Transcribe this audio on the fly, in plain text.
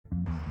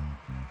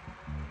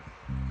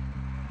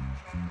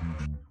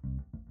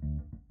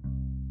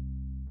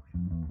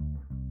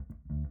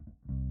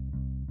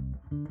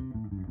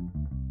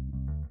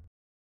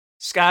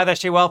Scott,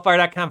 that's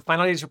jwellfire.com.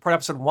 Final Days Report,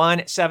 episode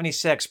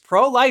 176.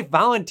 Pro-life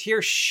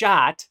volunteer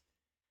shot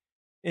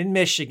in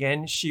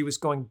Michigan. She was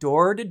going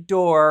door to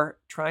door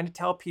trying to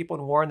tell people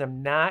and warn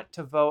them not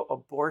to vote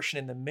abortion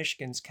in the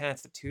Michigan's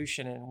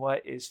Constitution. And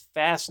what is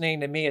fascinating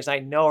to me is I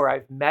know her.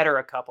 I've met her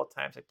a couple of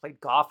times. I played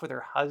golf with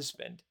her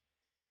husband.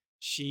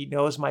 She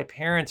knows my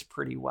parents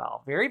pretty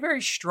well. Very,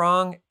 very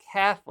strong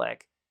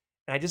Catholic.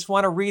 And I just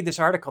want to read this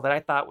article that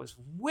I thought was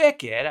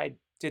wicked. I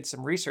did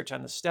some research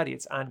on the study.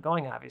 It's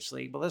ongoing,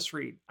 obviously. But let's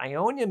read.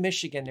 Ionia,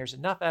 Michigan. There's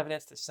enough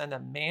evidence to send a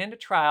man to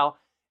trial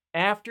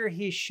after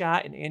he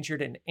shot and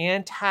injured an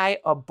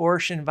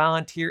anti-abortion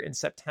volunteer in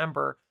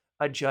September,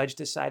 a judge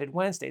decided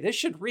Wednesday. This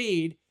should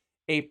read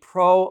a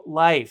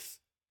pro-life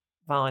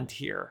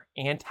volunteer,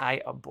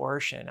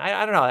 anti-abortion.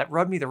 I don't know. That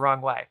rubbed me the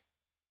wrong way.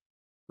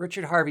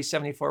 Richard Harvey,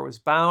 74, was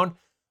bound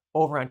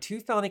over on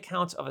 2 felony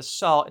counts of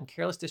assault and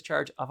careless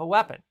discharge of a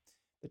weapon.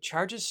 The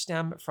charges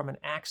stem from an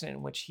accident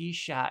in which he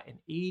shot an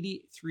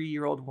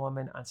 83-year-old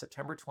woman on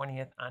September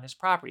 20th on his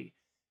property.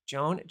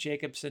 Joan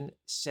Jacobson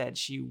said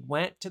she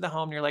went to the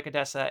home near Lake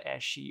Odessa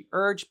as she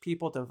urged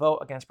people to vote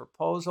against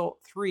Proposal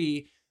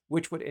 3,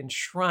 which would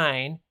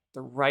enshrine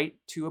the right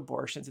to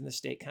abortions in the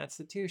state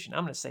constitution.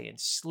 I'm going to say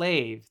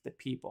enslave the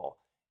people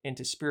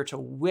into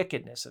spiritual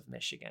wickedness of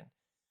Michigan.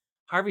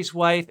 Harvey's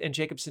wife and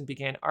Jacobson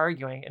began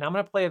arguing, and I'm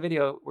going to play a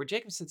video where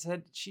Jacobson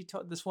said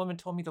this woman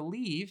told me to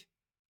leave,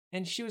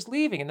 and she was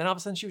leaving, and then all of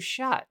a sudden she was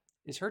shot,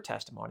 is her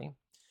testimony,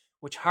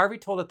 which Harvey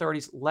told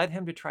authorities led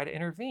him to try to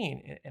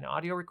intervene. An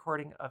audio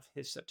recording of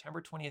his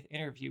September 20th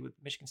interview with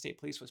Michigan State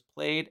Police was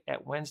played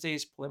at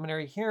Wednesday's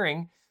preliminary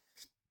hearing.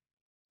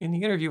 In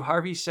the interview,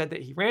 Harvey said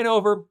that he ran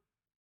over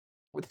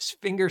with his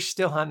finger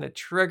still on the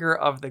trigger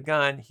of the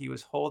gun. He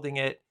was holding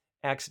it,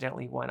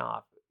 accidentally went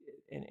off.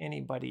 And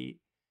anybody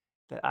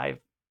that I've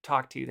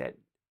talked to that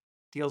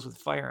deals with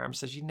firearms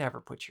says you never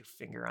put your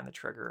finger on the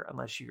trigger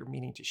unless you're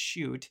meaning to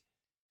shoot.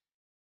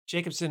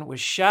 Jacobson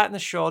was shot in the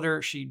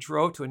shoulder. She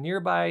drove to a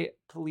nearby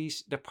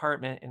police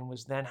department and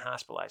was then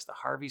hospitalized. The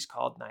Harveys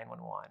called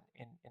 911.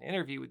 In an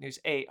interview with News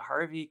 8,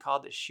 Harvey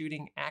called the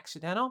shooting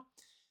accidental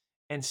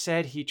and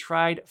said he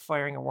tried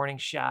firing a warning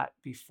shot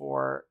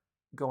before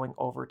going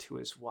over to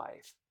his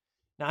wife.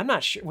 Now, I'm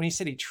not sure. When he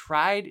said he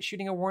tried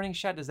shooting a warning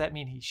shot, does that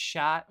mean he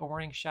shot a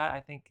warning shot?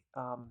 I think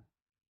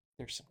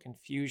there's some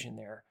confusion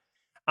there.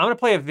 I'm going to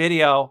play a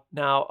video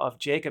now of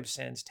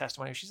Jacobson's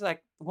testimony. She's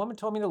like, the woman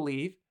told me to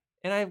leave,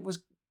 and I was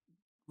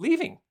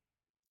leaving.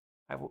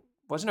 I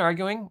wasn't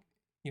arguing.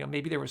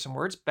 Maybe there were some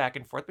words back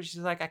and forth, but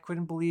she's like, I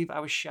couldn't believe I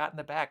was shot in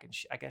the back. And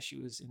I guess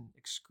she was in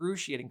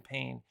excruciating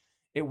pain.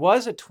 It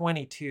was a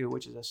 22,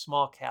 which is a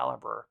small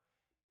caliber.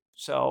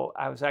 So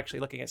I was actually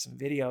looking at some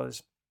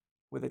videos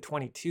with a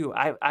 22.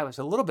 I was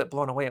a little bit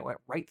blown away. It went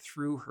right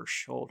through her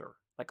shoulder,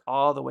 like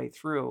all the way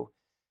through.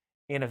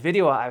 In a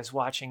video I was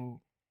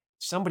watching,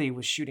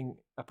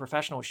 a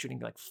professional was shooting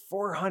like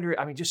 400.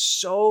 I mean,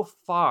 just so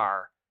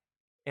far.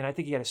 And I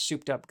think he had a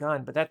souped up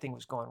gun, but that thing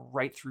was going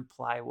right through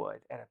plywood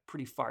at a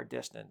pretty far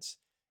distance.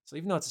 So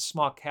even though it's a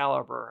small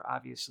caliber,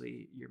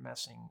 obviously you're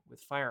messing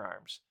with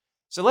firearms.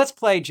 So let's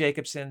play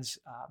Jacobson's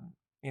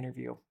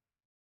interview.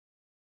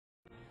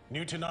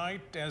 New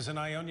tonight, as an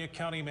Ionia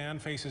County man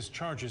faces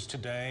charges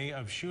today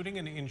of shooting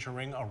and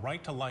injuring a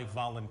right-to-life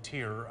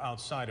volunteer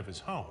outside of his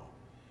home.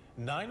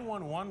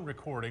 911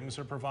 recordings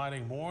are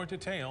providing more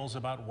details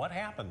about what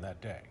happened that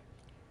day.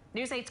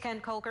 News 8's Ken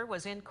Colker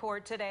was in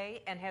court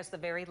today and has the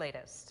very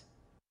latest.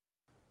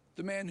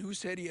 The man who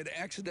said he had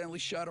accidentally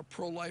shot a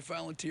pro-life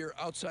volunteer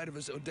outside of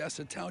his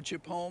Odessa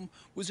Township home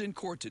was in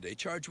court today,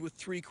 charged with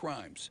 3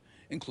 crimes,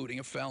 including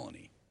a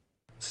felony.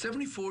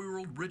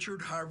 74-year-old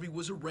Richard Harvey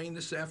was arraigned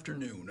this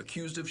afternoon,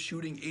 accused of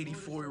shooting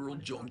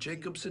 84-year-old Joan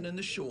Jacobson in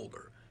the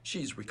shoulder.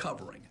 She's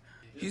recovering.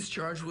 He's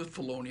charged with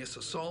felonious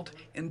assault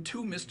and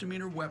 2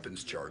 misdemeanor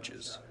weapons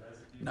charges.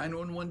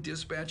 911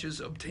 dispatches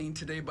obtained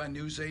today by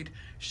News 8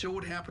 show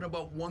what happened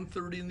about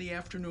 1:30 in the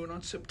afternoon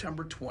on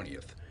September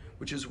 20th,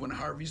 which is when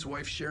Harvey's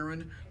wife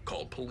Sharon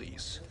called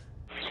police.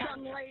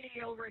 Some lady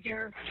over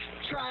here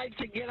tried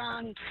to get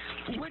on,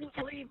 wouldn't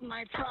leave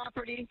my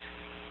property,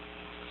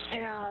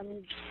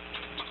 and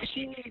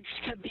she needs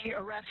to be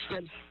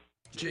arrested.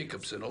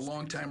 Jacobson, a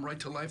longtime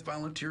right-to-life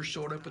volunteer,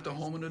 showed up at the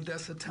home in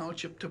Odessa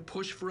Township to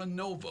push for a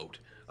no vote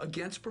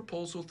against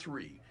Proposal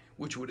 3,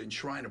 which would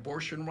enshrine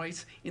abortion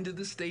rights into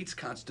the state's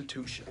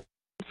constitution.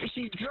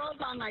 She drove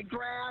on my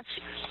grass.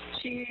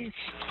 She's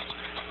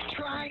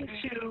trying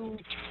to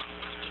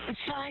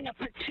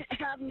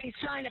have me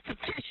sign a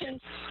petition,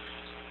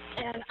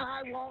 and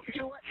I won't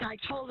do it. And I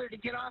told her to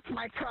get off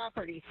my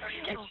property,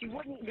 and she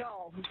wouldn't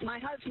go. My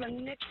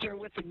husband nicked her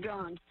with a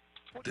gun.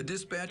 The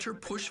dispatcher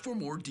pushed for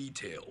more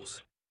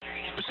details.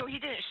 So he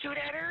didn't shoot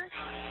at her?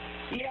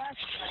 Yes,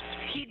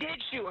 He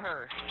did shoot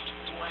her.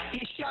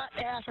 he shot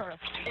at her.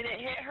 And it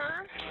hit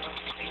her?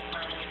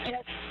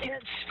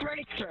 It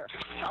scraped her.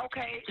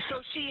 Okay,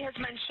 so she has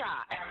been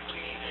shot.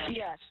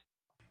 Yes.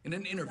 In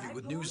an interview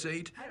with News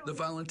 8, the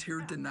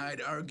volunteer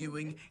denied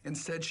arguing and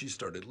said she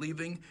started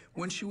leaving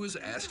when she was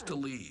asked to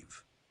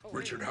leave.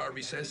 Richard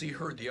Harvey says he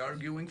heard the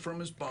arguing from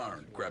his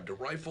barn, grabbed a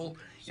rifle,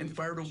 and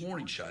fired a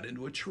warning shot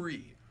into a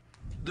tree.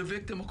 The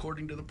victim,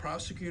 according to the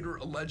prosecutor,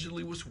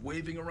 allegedly was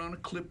waving around a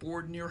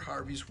clipboard near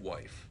Harvey's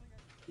wife.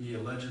 He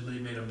allegedly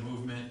made a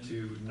movement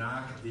to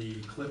knock the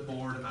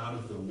clipboard out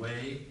of the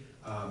way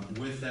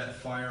with that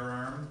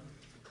firearm,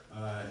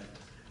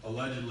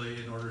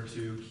 allegedly in order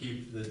to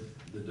keep the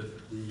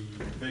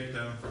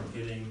victim from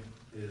hitting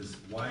his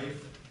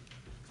wife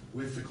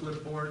with the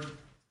clipboard.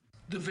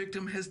 The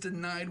victim has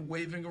denied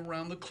waving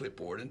around the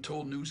clipboard and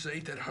told News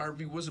 8 that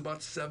Harvey was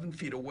about 7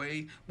 feet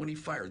away when he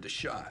fired the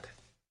shot.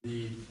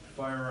 The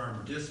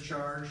firearm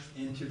discharged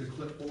into the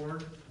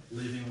clipboard,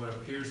 leaving what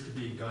appears to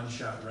be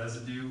gunshot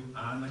residue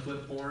on the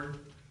clipboard,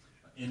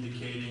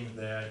 indicating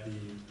that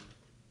the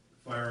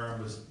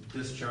firearm was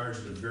discharged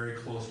at a very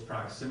close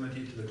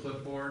proximity to the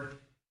clipboard.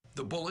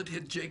 The bullet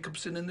hit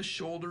Jacobson in the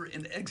shoulder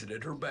and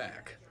exited her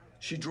back.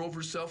 She drove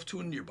herself to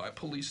a nearby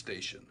police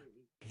station.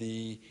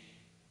 The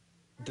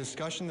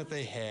discussion that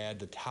they had,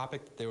 the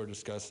topic that they were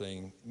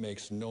discussing,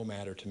 makes no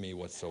matter to me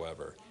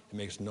whatsoever. It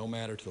makes no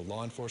matter to the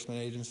law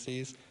enforcement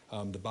agencies.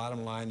 The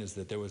bottom line is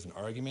that there was an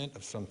argument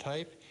of some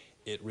type.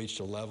 It reached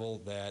a level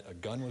that a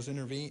gun was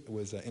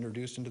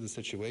introduced into the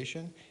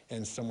situation,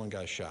 and someone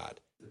got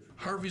shot.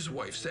 Harvey's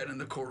wife sat in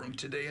the courtroom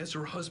today as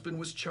her husband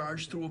was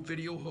charged through a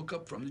video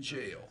hookup from the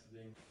jail.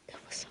 It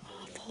was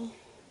awful.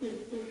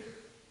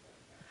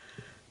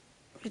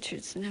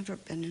 Richard's never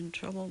been in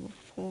trouble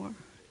before.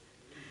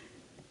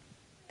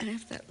 And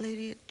if that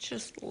lady had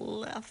just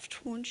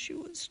left when she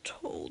was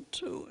told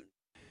to.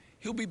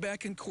 He'll be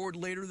back in court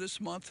later this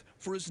month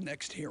for his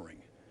next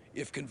hearing.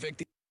 If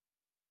convicted,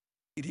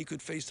 he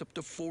could face up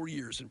to 4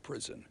 years in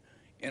prison.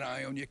 In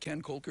Ionia,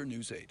 Ken Kolker,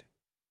 News 8.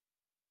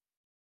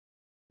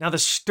 Now, the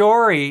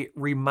story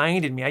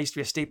reminded me, I used to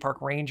be a state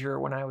park ranger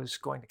when I was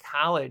going to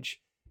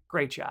college.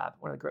 Great job.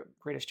 One of the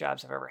greatest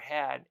jobs I've ever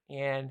had.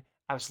 And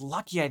I was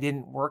lucky I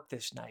didn't work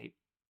this night.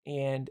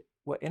 And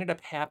what ended up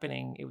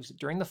happening, it was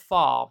during the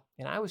fall,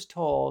 and I was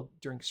told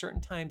during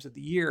certain times of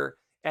the year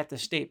at the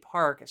state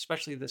park,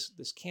 especially this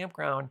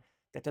campground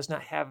that does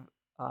not have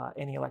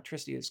any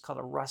electricity, it's called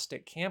a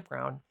rustic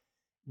campground,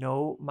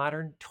 no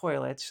modern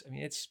toilets. I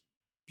mean, it's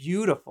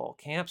beautiful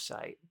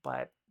campsite,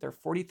 but they're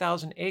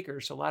 40,000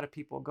 acres, so a lot of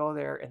people go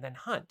there and then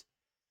hunt.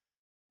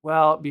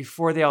 Well,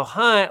 before they'll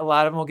hunt, a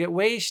lot of them will get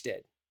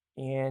wasted,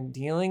 and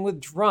dealing with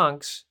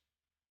drunks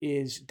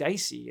is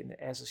dicey. And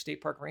as a state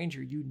park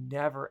ranger, you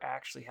never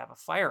actually have a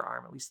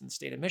firearm, at least in the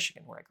state of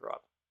Michigan where I grew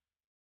up.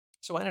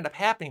 So what ended up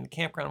happening, the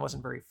campground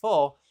wasn't very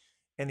full,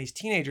 and these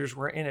teenagers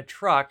were in a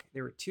truck.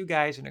 There were 2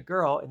 guys and a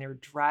girl, and they were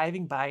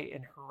driving by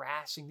and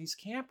harassing these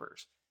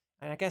campers.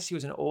 And I guess he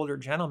was an older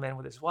gentleman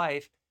with his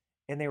wife,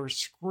 and they were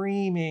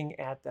screaming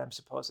at them.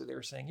 Supposedly they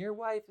were saying, "Your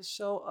wife is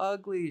so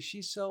ugly.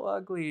 She's so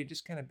ugly,"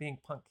 just kind of being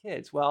punk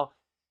kids. Well,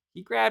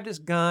 he grabbed his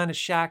gun, a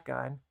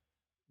shotgun,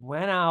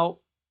 went out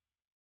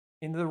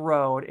into the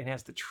road, and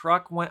as the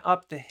truck went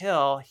up the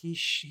hill, he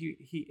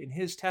in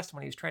his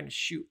testimony, he was trying to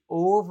shoot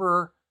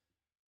over,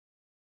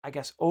 I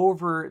guess,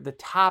 over the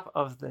top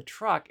of the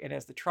truck. And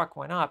as the truck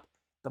went up,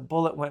 the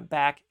bullet went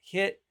back,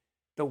 hit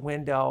the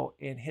window,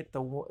 and hit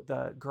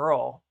the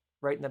girl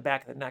right in the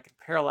back of the neck and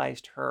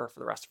paralyzed her for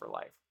the rest of her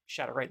life.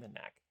 Shot her right in the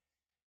neck.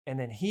 And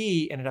then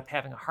he ended up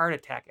having a heart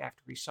attack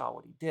after he saw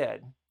what he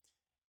did.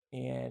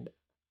 And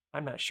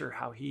I'm not sure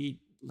how he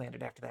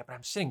landed after that, but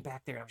I'm sitting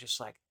back there and I'm just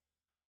like,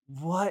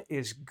 what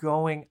is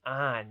going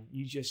on?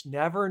 You just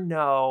never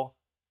know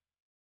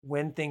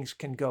when things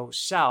can go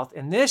south.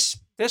 And this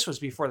was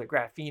before the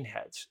graphene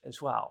heads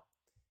as well.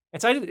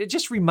 And so it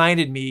just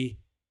reminded me,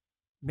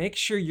 make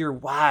sure you're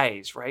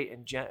wise, right?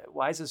 And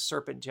wise as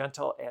serpent,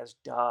 gentle as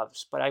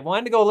doves. But I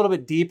wanted to go a little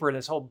bit deeper in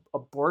this whole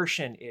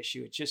abortion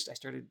issue. I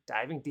started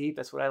diving deep.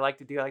 That's what I like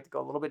to do. I like to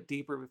go a little bit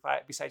deeper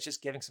besides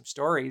just giving some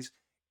stories,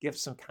 give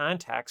some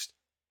context.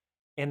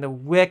 And the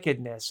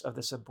wickedness of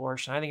this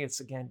abortion. I think it's,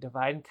 again,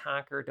 divide and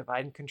conquer,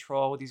 divide and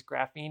control with these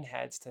graphene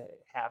heads to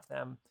have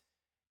them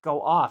go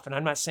off. And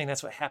I'm not saying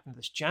that's what happened to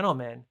this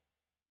gentleman,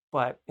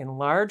 but in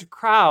large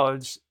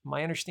crowds,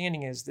 my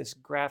understanding is this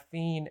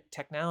graphene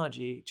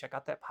technology, check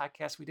out that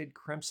podcast we did,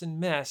 Crimson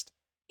Mist,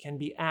 can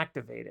be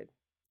activated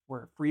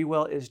where free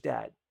will is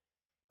dead.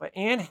 But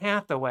Anne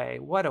Hathaway,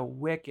 what a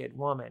wicked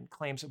woman,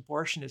 claims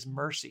abortion is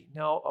mercy.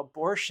 No,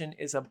 abortion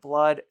is a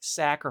blood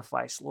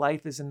sacrifice.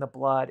 Life is in the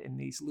blood, and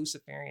these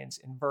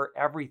Luciferians invert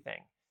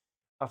everything.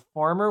 A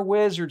former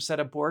wizard said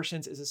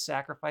abortions is a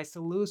sacrifice to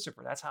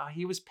Lucifer. That's how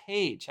he was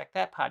paid. Check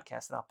that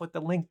podcast, and I'll put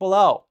the link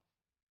below.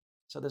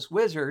 So this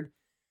wizard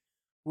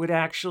would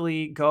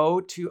actually go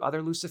to other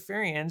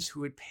Luciferians who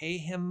would pay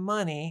him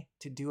money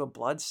to do a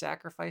blood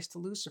sacrifice to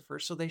Lucifer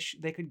so they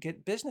could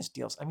get business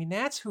deals. I mean,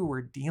 that's who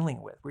we're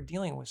dealing with. We're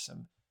dealing with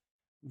some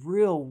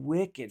real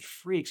wicked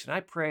freaks. And I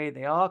pray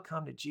they all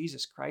come to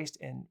Jesus Christ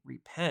and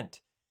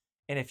repent.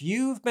 And if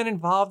you've been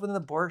involved with an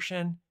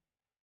abortion,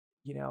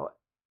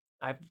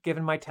 I've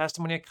given my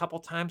testimony a couple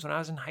times when I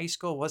was in high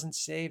school, wasn't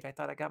saved. I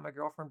thought I got my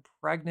girlfriend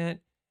pregnant.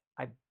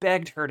 I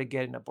begged her to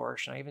get an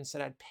abortion. I even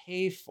said I'd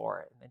pay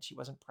for it. And then she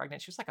wasn't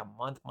pregnant. She was like a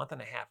month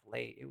and a half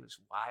late. It was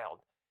wild.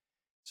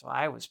 So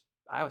I was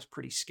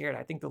pretty scared.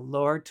 I think the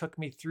Lord took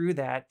me through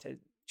that to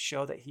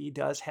show that he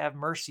does have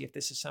mercy if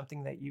this is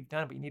something that you've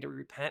done, but you need to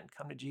repent and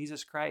come to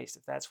Jesus Christ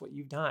if that's what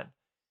you've done.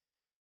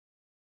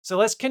 So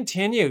let's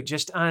continue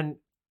just on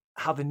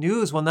how the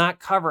news will not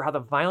cover how the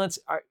violence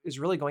is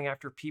really going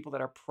after people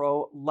that are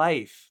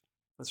pro-life.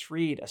 Let's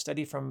read a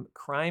study from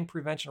Crime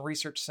Prevention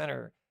Research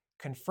Center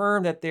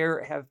confirmed that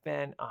there have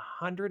been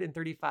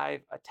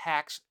 135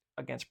 attacks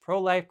against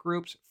pro-life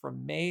groups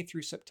from May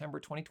through September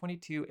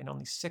 2022 and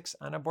only 6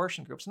 on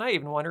abortion groups. And I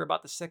even wonder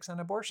about the 6 on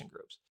abortion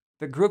groups.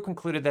 The group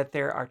concluded that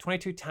there are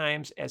 22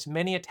 times as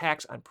many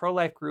attacks on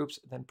pro-life groups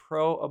than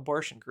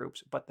pro-abortion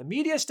groups, but the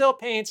media still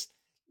paints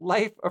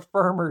life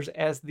affirmers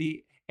as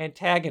the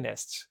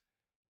antagonists.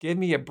 Give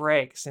me a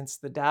break. Since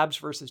the Dobbs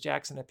versus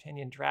Jackson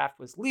opinion draft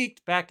was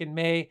leaked back in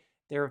May,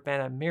 there have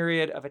been a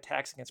myriad of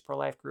attacks against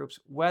pro-life groups,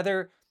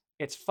 whether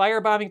it's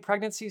firebombing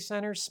pregnancy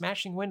centers,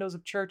 smashing windows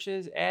of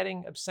churches,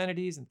 adding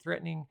obscenities and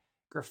threatening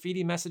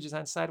graffiti messages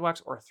on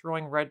sidewalks, or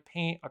throwing red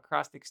paint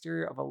across the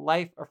exterior of a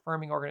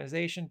life-affirming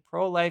organization.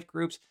 Pro-life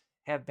groups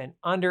have been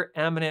under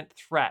imminent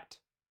threat.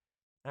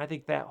 And I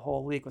think that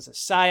whole leak was a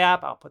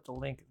psyop. I'll put the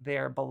link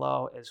there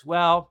below as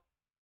well.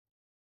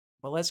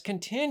 But let's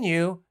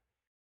continue.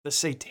 The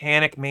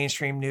satanic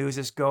mainstream news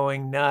is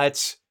going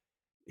nuts.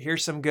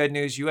 Here's some good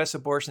news. U.S.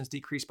 abortions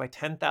decreased by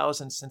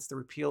 10,000 since the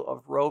repeal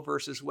of Roe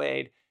versus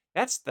Wade.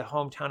 That's the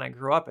hometown I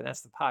grew up in.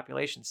 That's the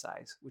population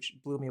size, which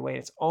blew me away.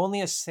 It's only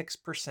a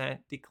 6%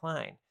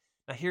 decline.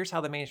 Now, here's how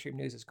the mainstream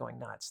news is going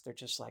nuts. They're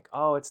just like,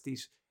 oh, it's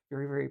these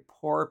very, very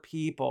poor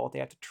people. They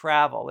have to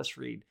travel. Let's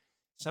read.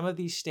 Some of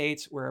these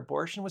states where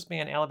abortion was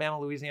banned, Alabama,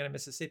 Louisiana,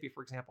 Mississippi,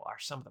 for example, are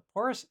some of the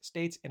poorest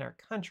states in our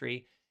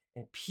country.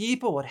 And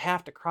people would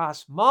have to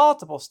cross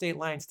multiple state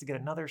lines to get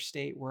another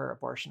state where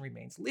abortion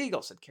remains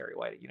legal, said Carrie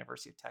White at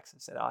University of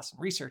Texas at Austin,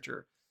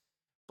 researcher,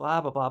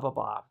 blah, blah, blah, blah,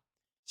 blah.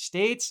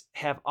 States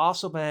have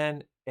also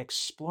been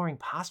exploring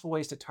possible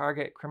ways to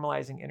target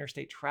criminalizing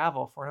interstate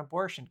travel for an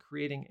abortion,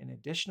 creating an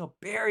additional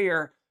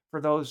barrier for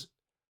those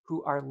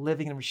who are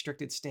living in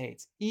restricted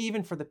states,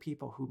 even for the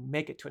people who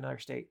make it to another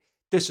state.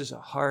 This is a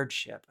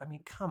hardship. I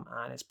mean, come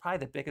on. It's probably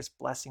the biggest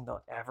blessing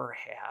they'll ever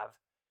have.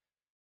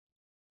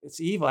 It's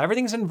evil.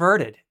 Everything's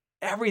inverted.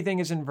 Everything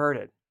is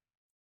inverted.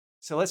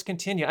 So let's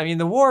continue. I mean,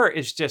 the war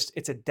is just,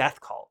 it's a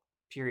death cult,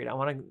 period. I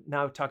want to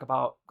now talk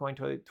about going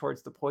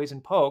towards the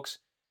poison pokes,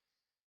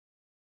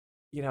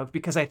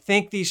 because I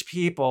think these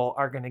people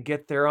are going to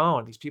get their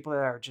own. These people that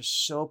are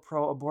just so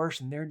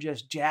pro-abortion, they're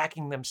just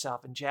jacking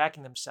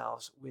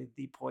themselves with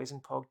the poison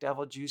poke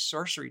devil juice,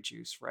 sorcery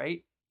juice,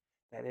 right?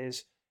 That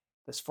is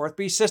this fourth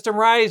beast system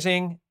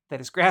rising,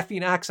 that is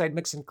graphene oxide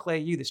mixed in clay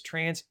U, this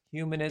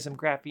transhumanism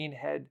graphene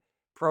head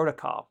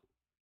protocol.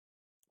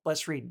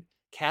 Let's read.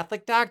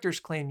 Catholic doctors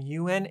claim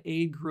UN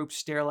aid groups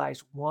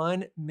sterilized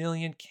 1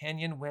 million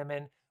Kenyan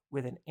women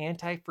with an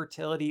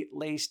anti-fertility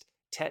laced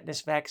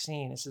tetanus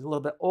vaccine. This is a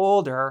little bit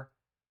older,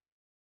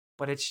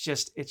 but it's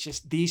just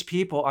these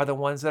people are the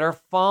ones that are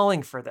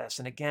falling for this.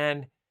 And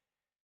again,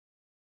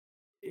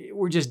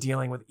 we're just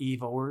dealing with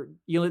evil. We're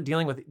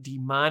dealing with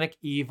demonic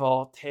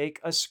evil. Take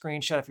a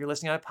screenshot. If you're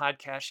listening on a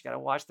podcast, you got to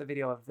watch the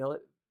video of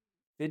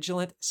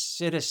Vigilant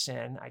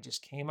Citizen. I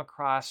just came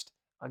across,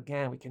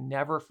 again, we can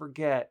never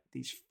forget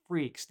these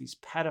freaks, these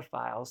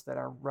pedophiles that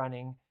are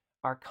running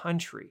our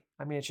country.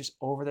 I mean, it's just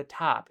over the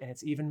top, and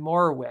it's even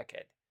more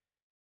wicked.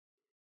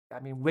 I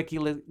mean,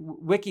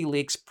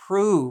 WikiLeaks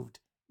proved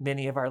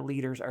many of our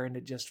leaders are into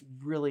just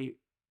really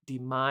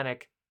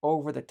demonic,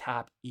 over the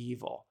top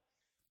evil.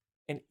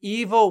 And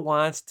evil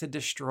wants to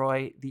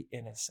destroy the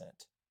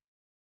innocent.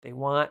 They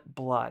want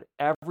blood.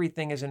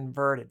 Everything is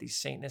inverted. These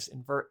Satanists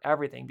invert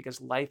everything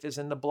because life is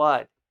in the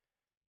blood.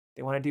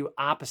 They want to do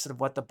opposite of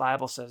what the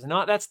Bible says. And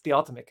that's the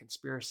ultimate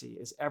conspiracy,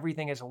 is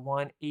everything is a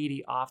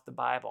 180 off the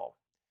Bible.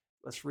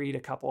 Let's read a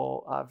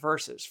couple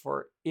verses.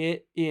 For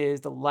it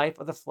is the life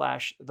of the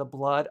flesh, the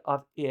blood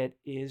of it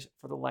is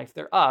for the life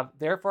thereof.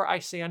 Therefore I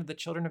say unto the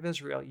children of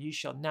Israel, ye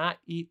shall not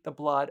eat the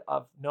blood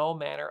of no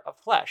manner of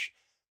flesh.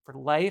 For the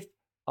life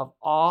of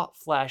all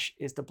flesh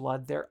is the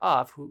blood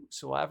thereof.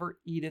 Whosoever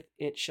eateth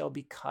it shall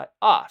be cut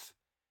off.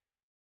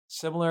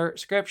 Similar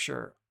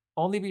scripture.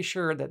 Only be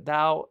sure that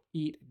thou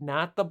eat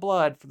not the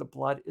blood, for the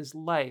blood is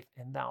life,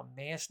 and thou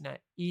mayest not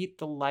eat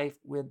the life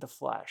with the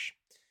flesh.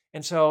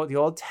 And so the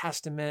Old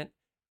Testament,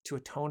 to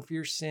atone for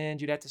your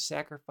sins, you'd have to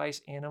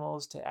sacrifice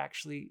animals to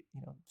actually,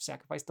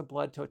 sacrifice the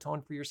blood to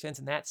atone for your sins.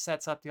 And that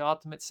sets up the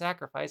ultimate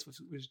sacrifice, which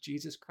was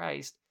Jesus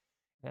Christ.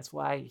 And that's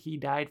why he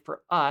died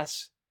for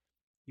us.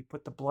 You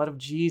put the blood of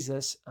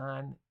Jesus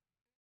on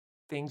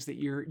things that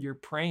you're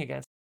praying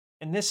against.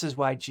 And this is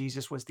why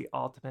Jesus was the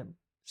ultimate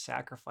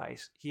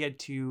sacrifice. He had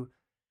to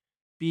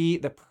be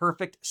the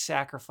perfect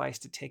sacrifice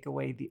to take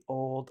away the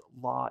old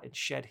law and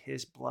shed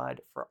his blood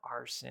for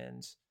our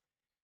sins.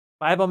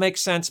 Bible makes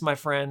sense, my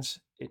friends.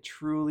 It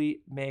truly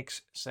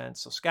makes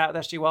sense. So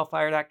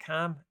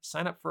Scott@sjwellfire.com.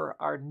 Sign up for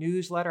our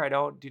newsletter. I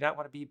do not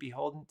want to be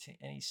beholden to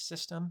any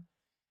system.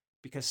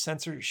 because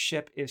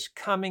censorship is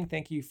coming.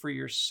 Thank you for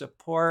your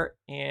support.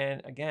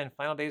 And again,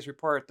 Final Days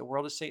Report, the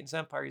world of Satan's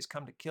empire. He's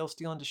come to kill,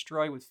 steal, and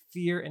destroy with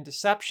fear and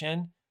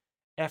deception.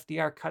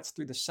 FDR cuts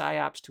through the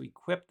psyops to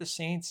equip the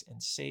saints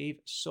and save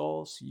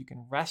souls so you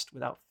can rest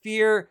without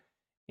fear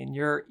in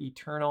your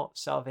eternal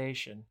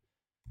salvation.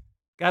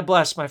 God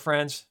bless, my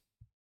friends.